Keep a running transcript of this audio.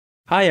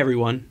Hi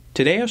everyone,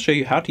 today I'll show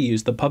you how to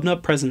use the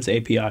PubNub Presence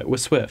API with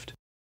Swift.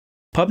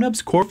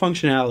 PubNub's core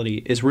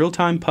functionality is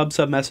real-time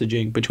pub/sub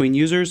messaging between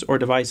users or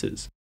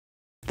devices.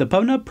 The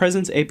PubNub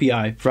Presence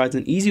API provides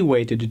an easy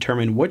way to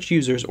determine which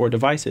users or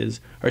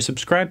devices are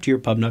subscribed to your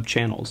PubNub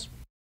channels.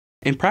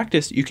 In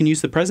practice, you can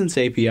use the Presence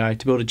API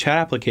to build a chat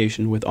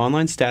application with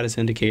online status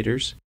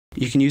indicators.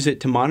 You can use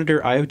it to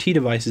monitor IoT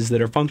devices that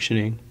are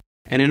functioning,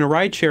 and in a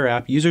rideshare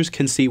app, users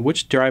can see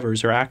which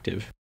drivers are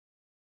active.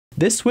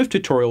 This Swift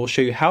tutorial will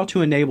show you how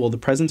to enable the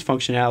Presence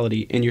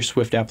functionality in your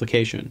Swift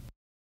application.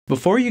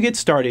 Before you get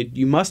started,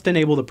 you must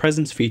enable the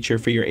Presence feature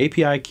for your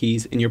API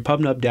keys in your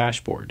PubNub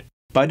dashboard.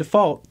 By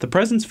default, the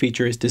Presence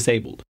feature is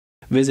disabled.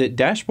 Visit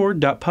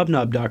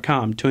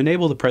dashboard.pubnub.com to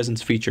enable the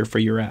Presence feature for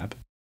your app.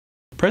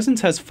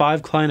 Presence has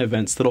 5 client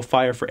events that'll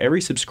fire for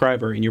every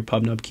subscriber in your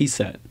PubNub key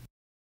set: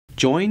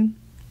 join,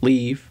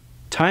 leave,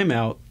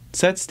 timeout,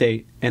 set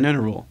state, and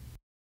interval.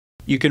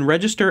 You can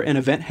register an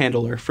event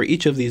handler for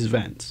each of these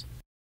events.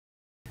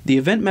 The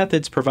event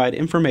methods provide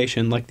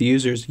information like the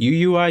user's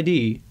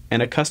UUID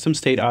and a custom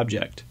state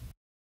object.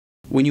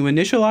 When you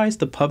initialize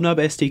the PubNub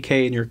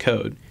SDK in your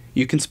code,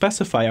 you can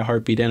specify a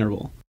heartbeat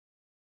interval.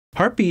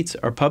 Heartbeats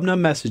are PubNub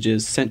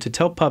messages sent to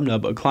tell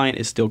PubNub a client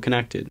is still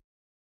connected.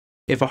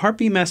 If a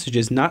heartbeat message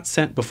is not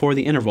sent before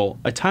the interval,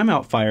 a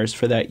timeout fires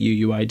for that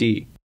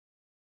UUID.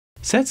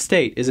 Set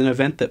state is an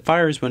event that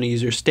fires when a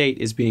user's state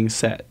is being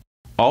set.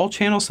 All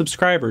channel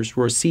subscribers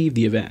will receive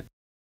the event.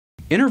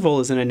 Interval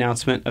is an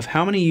announcement of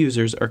how many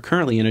users are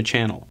currently in a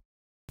channel.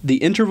 The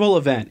interval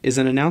event is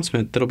an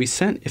announcement that will be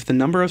sent if the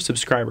number of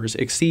subscribers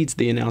exceeds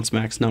the announce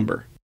max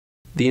number.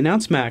 The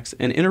announce max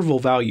and interval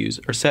values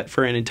are set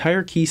for an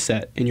entire key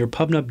set in your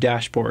PubNub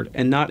dashboard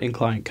and not in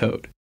client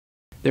code.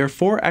 There are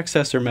 4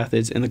 accessor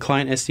methods in the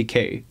client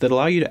SDK that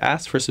allow you to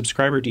ask for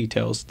subscriber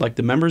details like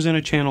the members in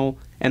a channel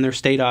and their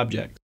state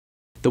object.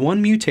 The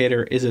one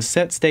mutator is a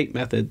set state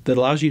method that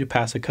allows you to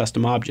pass a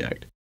custom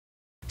object.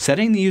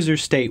 Setting the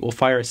user's state will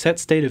fire a set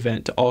state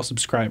event to all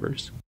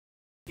subscribers.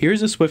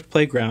 Here's a Swift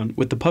playground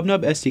with the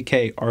PubNub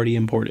SDK already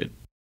imported.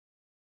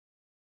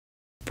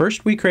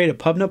 First, we create a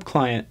PubNub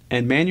client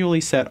and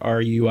manually set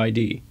our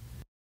UID.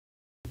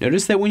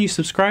 Notice that when you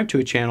subscribe to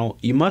a channel,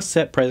 you must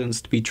set Presence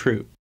to be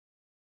true.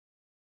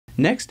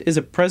 Next is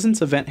a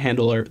Presence event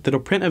handler that'll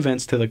print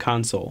events to the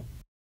console.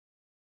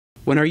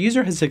 When our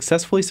user has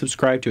successfully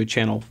subscribed to a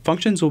channel,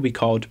 functions will be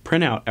called to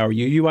print out our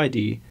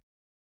UUID,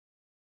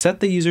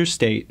 set the user's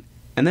state,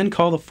 and then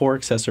call the 4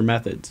 accessor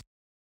methods.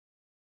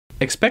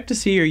 Expect to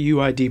see your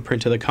UID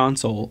print to the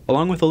console,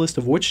 along with a list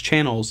of which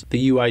channels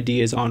the UID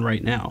is on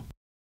right now.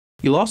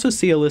 You'll also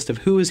see a list of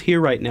who is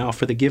here right now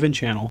for the given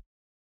channel,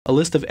 a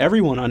list of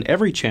everyone on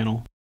every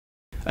channel,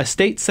 a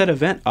state set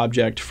event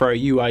object for our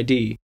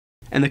UID,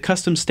 and the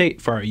custom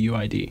state for our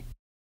UID.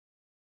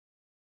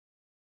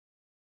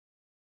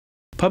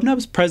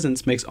 PubNub's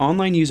Presence makes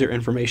online user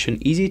information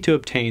easy to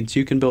obtain so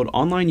you can build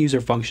online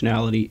user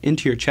functionality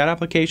into your chat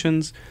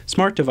applications,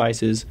 smart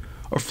devices,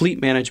 or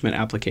fleet management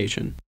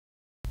application.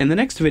 In the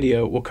next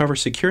video, we'll cover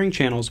securing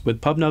channels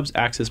with PubNub's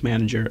Access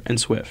Manager and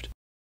Swift.